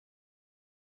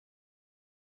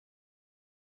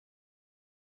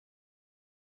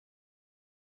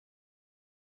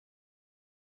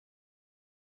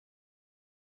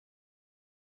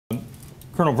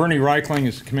Colonel Bernie Reichling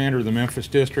is the commander of the Memphis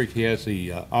District. He has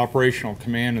the operational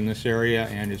command in this area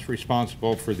and is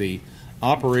responsible for the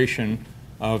operation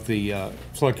of the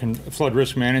flood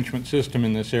risk management system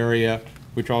in this area,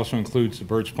 which also includes the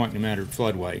Birds Point Nematode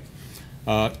floodway.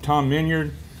 Tom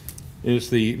Minyard is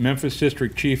the Memphis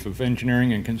District Chief of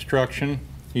Engineering and Construction.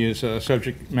 He is a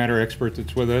subject matter expert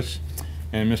that's with us.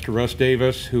 And Mr. Russ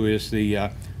Davis, who is the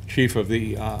Chief of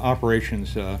the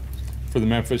Operations for the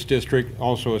Memphis District,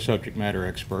 also a subject matter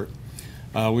expert.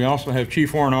 We also have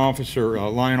Chief Warrant Officer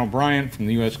Lionel Bryant from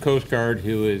the U.S. Coast Guard,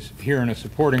 who is here in a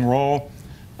supporting role.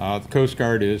 The Coast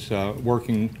Guard is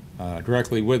working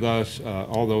directly with us,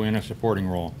 although in a supporting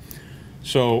role.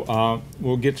 So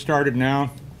we'll get started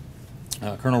now.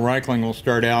 Colonel Reichling will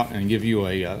start out and give you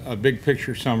a big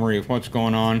picture summary of what's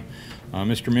going on.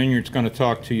 Mr. Minyard's going to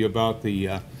talk to you about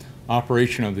the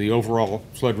operation of the overall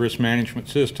flood risk management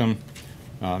system.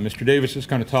 Mr. Davis is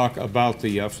going to talk about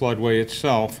the floodway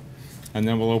itself, and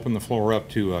then we'll open the floor up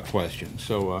to questions.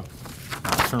 So,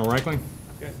 Colonel Reichling.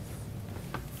 Okay.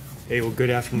 Hey, well,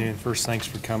 good afternoon. First, thanks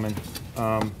for coming.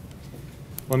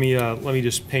 Let me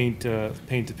just paint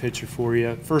the picture for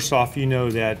you. First off, you know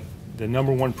that the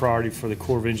 #1 priority for the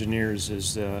Corps of Engineers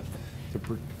is the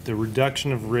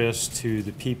reduction of risk to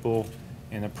the people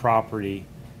and the property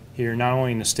here, not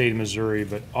only in the state of Missouri,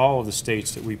 but all of the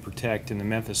states that we protect in the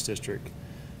Memphis District.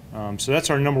 So that's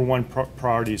our #1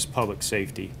 priority, is public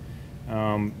safety.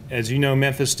 As you know,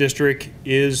 Memphis District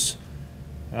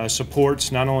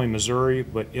supports not only Missouri,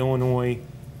 but Illinois,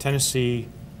 Tennessee,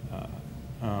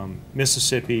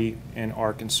 Mississippi, and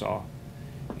Arkansas,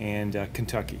 and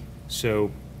Kentucky.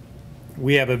 So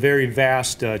we have a very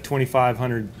vast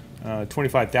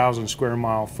 25,000 square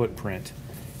mile footprint,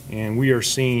 and we are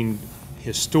seeing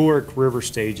historic river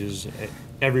stages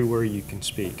everywhere you can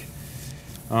speak.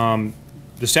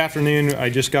 This afternoon, I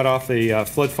just got off a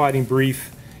flood fighting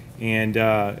brief, and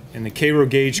the Cairo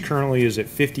gauge currently is at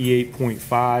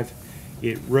 58.5.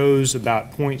 It rose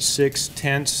about 0.6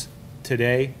 tenths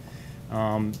today.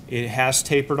 It has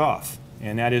tapered off,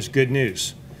 and that is good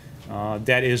news.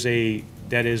 That is a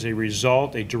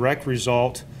result, a direct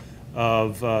result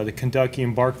of the Kentucky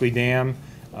and Barkley Dam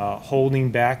holding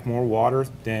back more water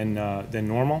than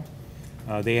normal.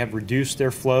 They have reduced their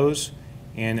flows.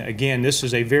 And again, this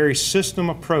is a very system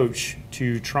approach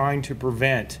to trying to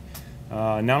prevent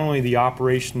not only the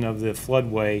operation of the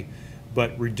floodway,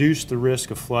 but reduce the risk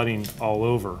of flooding all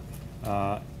over,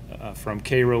 from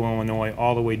Cairo, Illinois,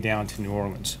 all the way down to New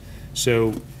Orleans.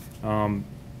 So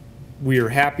we are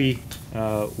happy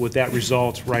with that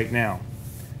result right now.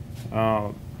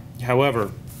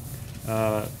 However,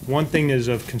 one thing that is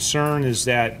of concern is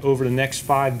that over the next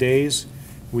 5 days,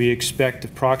 we expect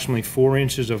approximately 4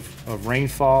 inches of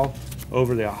rainfall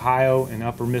over the Ohio and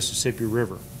upper Mississippi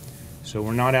River. So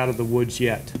we're not out of the woods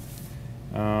yet.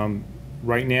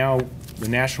 Right now, the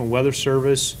National Weather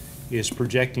Service is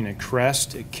projecting a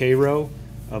crest at Cairo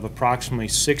of approximately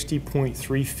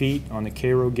 60.3 feet on the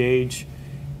Cairo gauge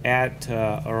at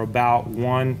or about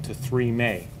 1 to 3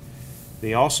 May.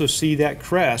 They also see that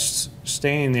crest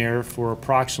staying there for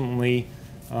approximately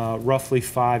roughly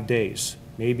 5 days,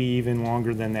 maybe even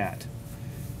longer than that.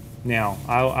 Now,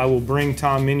 I will bring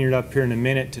Tom Minyard up here in a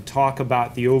minute to talk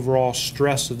about the overall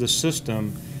stress of the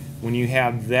system when you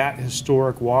have that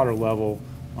historic water level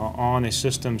on a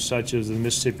system such as the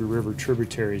Mississippi River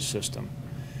tributary system.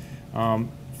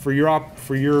 For your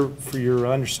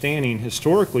understanding,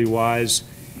 historically wise,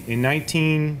 in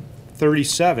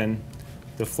 1937,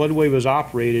 the floodway was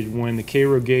operated when the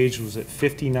Cairo gauge was at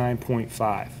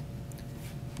 59.5.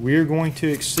 We are going to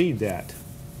exceed that.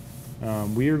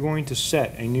 We are going to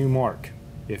set a new mark.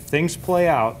 If things play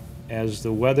out as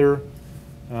the weather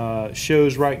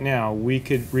shows right now, we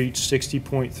could reach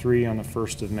 60.3 on the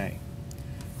 1st of May.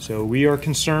 So we are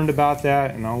concerned about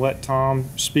that, and I'll let Tom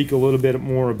speak a little bit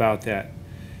more about that.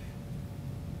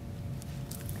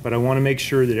 But I want to make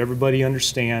sure that everybody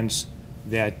understands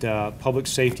that public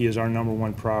safety is our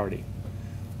 #1 priority.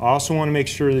 I also want to make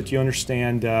sure that you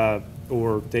understand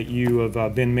or that you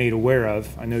have been made aware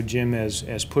of. I know Jim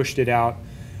has pushed it out,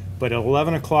 but at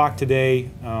 11 o'clock today,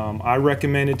 I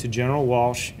recommended to General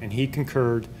Walsh, and he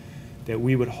concurred, that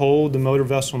we would hold the motor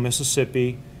vessel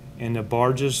Mississippi and the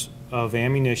barges of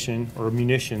ammunition or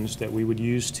munitions that we would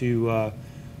use to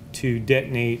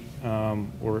detonate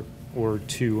or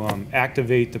to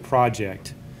activate the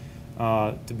project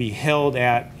to be held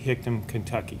at Hickton,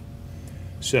 Kentucky.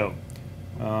 So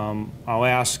I'll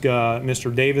ask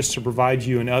Mr. Davis to provide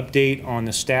you an update on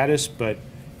the status, but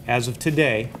as of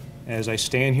today, as I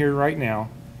stand here right now,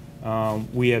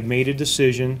 we have made a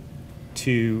decision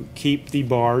to keep the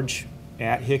barge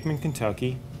at Hickman,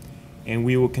 Kentucky, and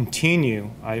we will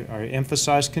continue, I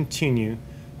emphasize continue,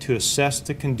 to assess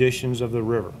the conditions of the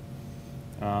river.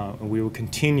 We will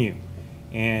continue.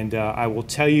 And I will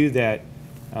tell you that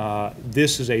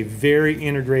this is a very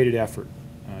integrated effort.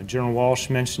 General Walsh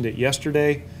mentioned it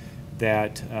yesterday,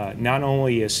 that not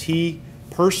only is he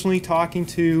personally talking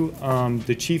to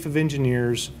the Chief of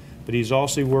Engineers, but he's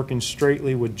also working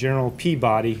straightly with General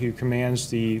Peabody, who commands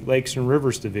the Lakes and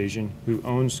Rivers Division,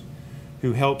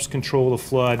 who helps control the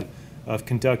flood of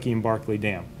Kentucky and Barkley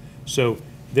Dam. So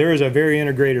there is a very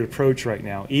integrated approach right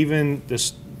now. Even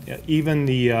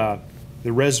the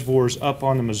reservoirs up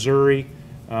on the Missouri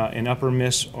and Upper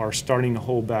Miss are starting to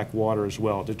hold back water as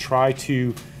well, to try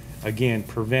to, again,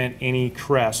 prevent any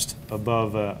crest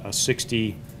above a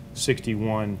 60,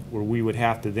 61, where we would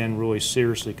have to then really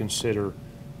seriously consider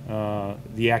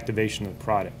the activation of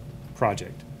the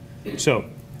project. So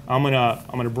I'm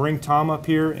gonna bring Tom up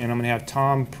here, and I'm gonna have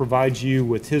Tom provide you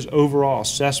with his overall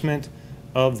assessment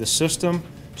of the system,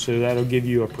 so that'll give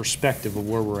you a perspective of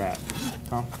where we're at.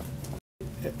 Tom?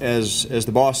 As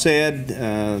the boss said,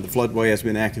 the floodway has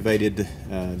been activated,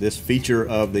 this feature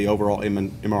of the overall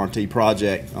MRT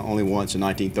project, only once in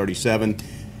 1937.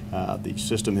 The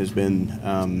system has been,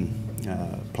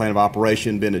 plan of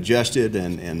operation been adjusted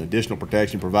and additional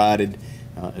protection provided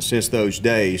since those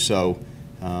days. So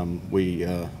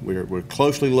we're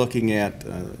closely looking at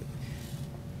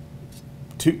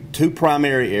two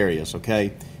primary areas,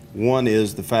 okay? One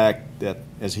is the fact that,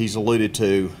 as he's alluded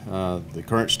to, the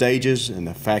current stages and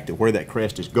the fact that where that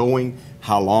crest is going,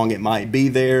 how long it might be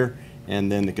there, and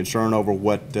then the concern over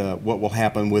what will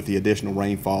happen with the additional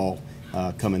rainfall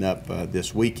coming up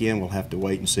this weekend. We'll have to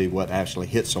wait and see what actually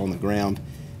hits on the ground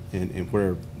and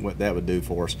what that would do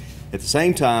for us. At the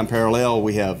same time, parallel,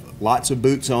 we have lots of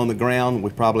boots on the ground. We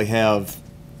probably have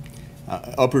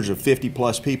upwards of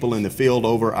 50+ people in the field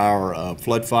over our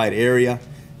flood fight area,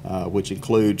 which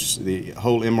includes the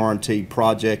whole MRT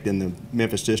project in the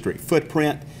Memphis District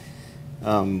footprint.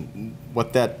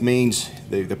 What that means,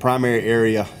 the primary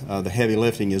area, the heavy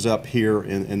lifting is up here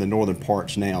in the northern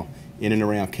parts now, in and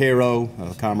around Cairo,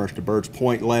 Commerce to Birds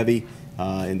Point levee,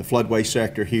 in the floodway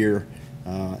sector here,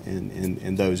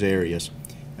 in those areas.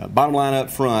 Bottom line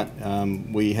up front,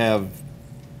 we have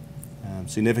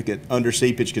significant under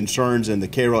seepage concerns in the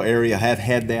Cairo area, have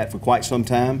had that for quite some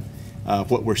time.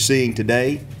 What we're seeing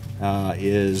today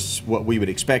is what we would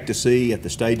expect to see at the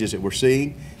stages that we're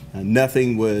seeing.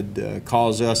 Nothing would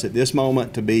cause us at this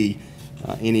moment to be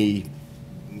any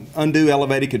undue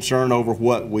elevated concern over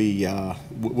what we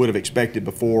would have expected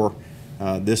before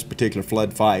this particular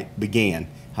flood fight began.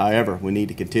 However, we need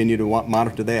to continue to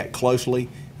monitor that closely.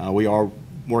 We are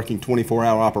working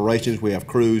 24-hour operations. We have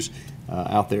crews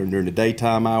out there during the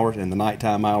daytime hours and the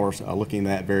nighttime hours looking at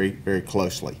that very, very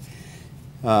closely.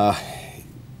 A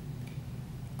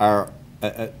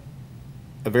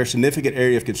very significant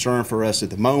area of concern for us at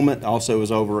the moment also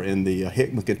is over in the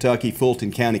Hickman, Kentucky,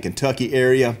 Fulton County, Kentucky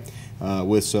area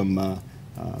with some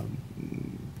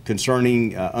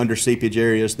concerning under seepage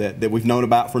areas that we've known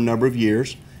about for a number of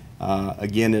years.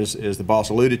 Again, as the boss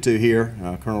alluded to here,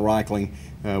 Colonel Reichling,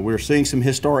 we're seeing some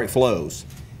historic flows,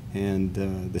 and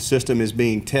the system is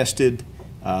being tested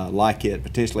like it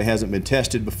potentially hasn't been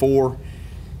tested before.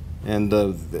 And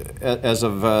as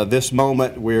of this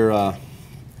moment, we're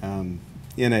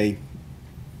in a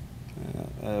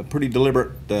pretty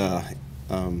deliberate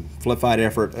flood fight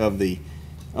effort of the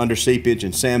under seepage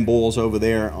and sand boils over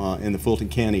there in the Fulton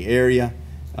County area,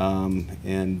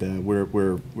 and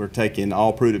we're taking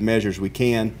all prudent measures we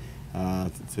can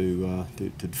to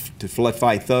flood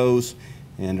fight those,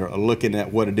 and are looking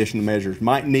at what additional measures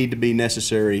might need to be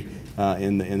necessary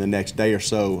in the next day or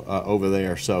so over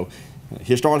there. So.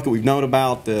 Historically, we've known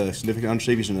about the significant under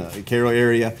seepage in the Cairo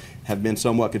area, have been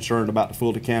somewhat concerned about the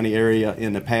Fulton County area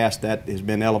in the past. That has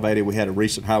been elevated. We had a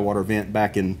recent high water event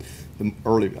back in the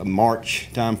early March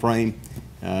time frame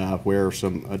where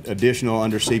some additional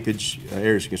under seepage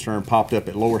areas of concern popped up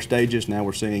at lower stages. Now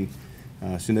we're seeing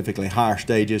significantly higher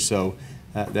stages, so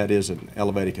that is an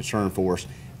elevated concern for us.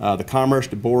 The Commerce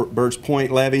to Birds Point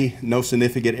levee, no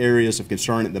significant areas of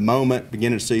concern at the moment.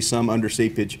 Beginning to see some under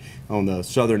seepage on the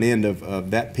southern end of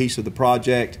that piece of the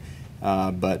project,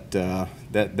 but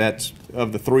that's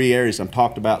of the three areas I'm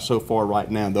talked about so far right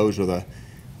now. Those are the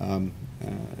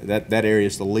that area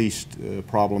is the least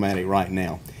problematic right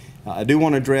now. I do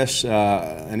want to address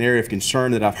an area of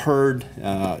concern that I've heard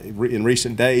in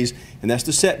recent days, and that's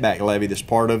the setback levee that's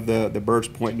part of the Birds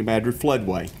Point New Madrid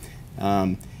floodway.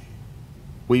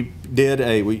 We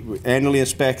annually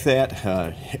inspect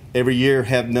that. Every year,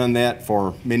 have done that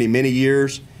for many, many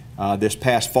years. This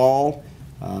past fall,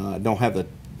 don't have the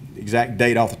exact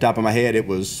date off the top of my head. It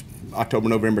was October,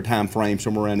 November time frame,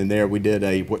 somewhere around in there. We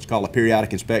did what's called a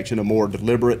periodic inspection, a more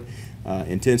deliberate,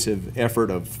 intensive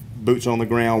effort of boots on the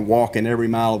ground, walking every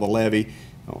mile of the levee,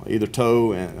 either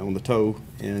toe and on the toe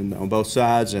and on both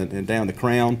sides and down the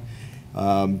crown.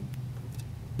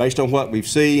 Based on what we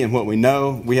see and what we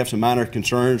know, we have some minor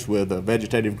concerns with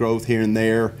vegetative growth here and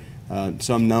there,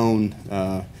 some known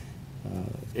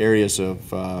areas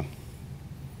of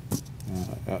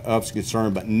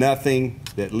concern, but nothing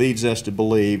that leads us to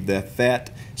believe that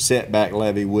that setback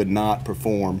levee would not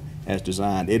perform as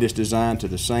designed. It is designed to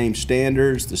the same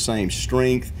standards, the same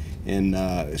strength and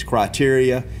its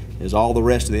criteria as all the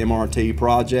rest of the MRT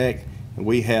project. And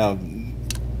we have,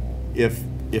 if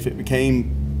it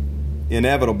became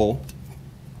inevitable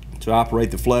to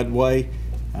operate the floodway,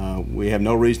 we have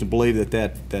no reason to believe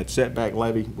that setback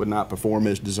levee would not perform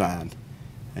as designed.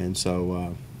 And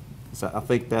so I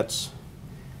think that's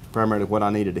primarily what I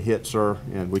needed to hit, sir,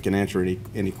 and we can answer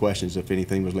any questions if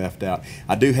anything was left out.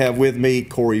 I do have with me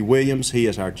Corey Williams. He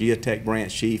is our geotech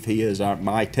branch chief. He is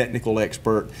my technical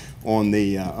expert on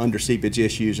the under seepage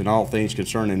issues and all things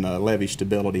concerning levee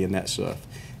stability and that stuff.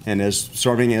 And as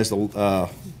serving as the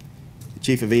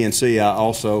chief of ENC, I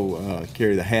also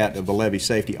carry the hat of the levee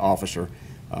safety officer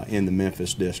in the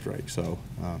Memphis district. So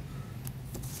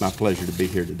it's my pleasure to be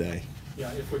here today. Yeah,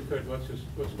 if we could, let's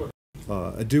go.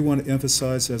 I do want to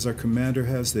emphasize, as our commander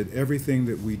has, that everything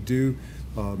that we do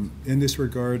in this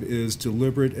regard is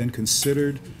deliberate and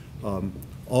considered.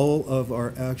 All of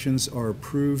our actions are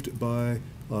approved by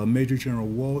Major General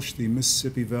Walsh, the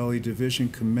Mississippi Valley Division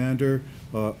Commander.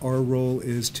 Our role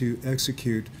is to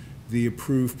execute the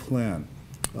approved plan.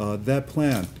 That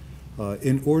plan,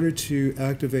 in order to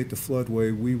activate the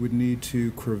floodway, we would need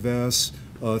to crevasse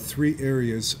 3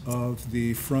 areas of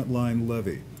the frontline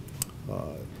levee.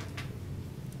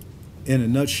 In a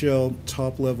nutshell,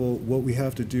 top level, what we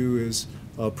have to do is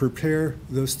prepare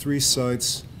those 3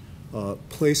 sites,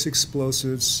 place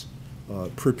explosives,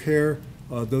 prepare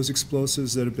those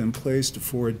explosives that have been placed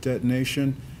for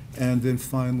detonation, and then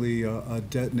finally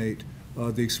detonate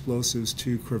the explosives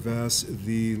to crevasse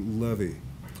the levee.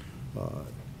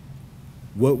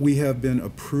 What we have been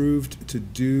approved to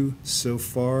do so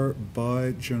far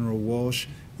by General Walsh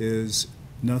is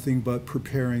nothing but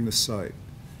preparing the site.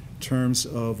 In terms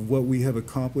of what we have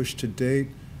accomplished to date,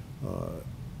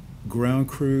 ground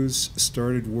crews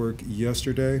started work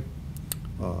yesterday.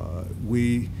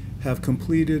 We have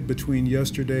completed between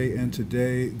yesterday and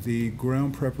today the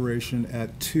ground preparation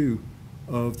at 2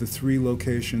 of the 3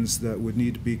 locations that would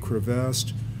need to be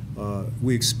crevassed.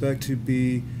 We expect to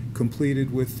be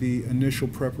completed with the initial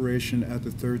preparation at the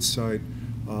 3rd site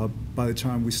by the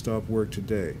time we stop work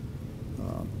today.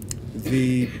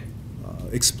 The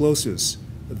explosives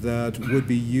that would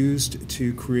be used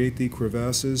to create the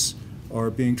crevasses are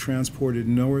being transported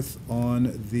north on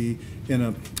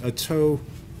in a tow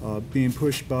being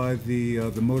pushed by the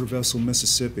motor vessel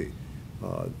Mississippi.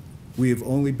 We have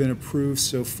only been approved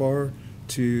so far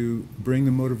to bring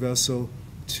the motor vessel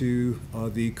to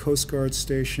the Coast Guard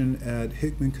station at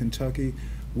Hickman, Kentucky,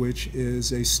 which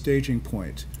is a staging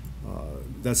point.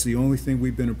 That's the only thing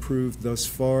we've been approved thus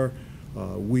far.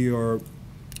 We are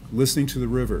listening to the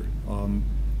river,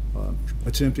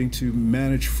 attempting to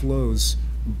manage flows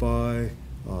by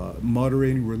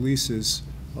moderating releases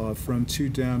from 2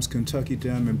 dams, Kentucky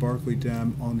Dam and Barkley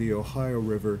Dam on the Ohio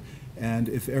River. And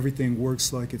if everything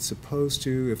works like it's supposed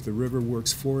to, if the river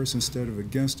works for us instead of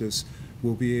against us,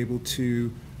 we'll be able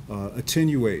to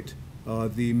attenuate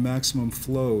the maximum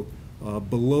flow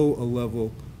below a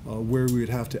level where we would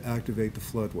have to activate the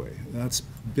floodway. That's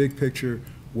big picture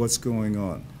what's going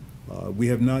on. We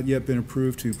have not yet been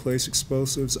approved to place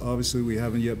explosives. Obviously, we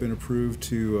haven't yet been approved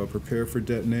to prepare for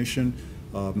detonation,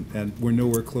 and we're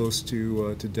nowhere close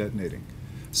to detonating.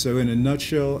 So in a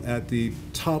nutshell, at the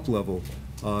top level,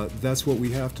 that's what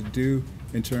we have to do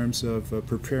in terms of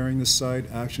preparing the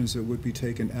site, actions that would be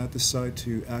taken at the site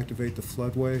to activate the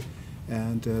floodway,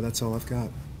 and that's all I've got.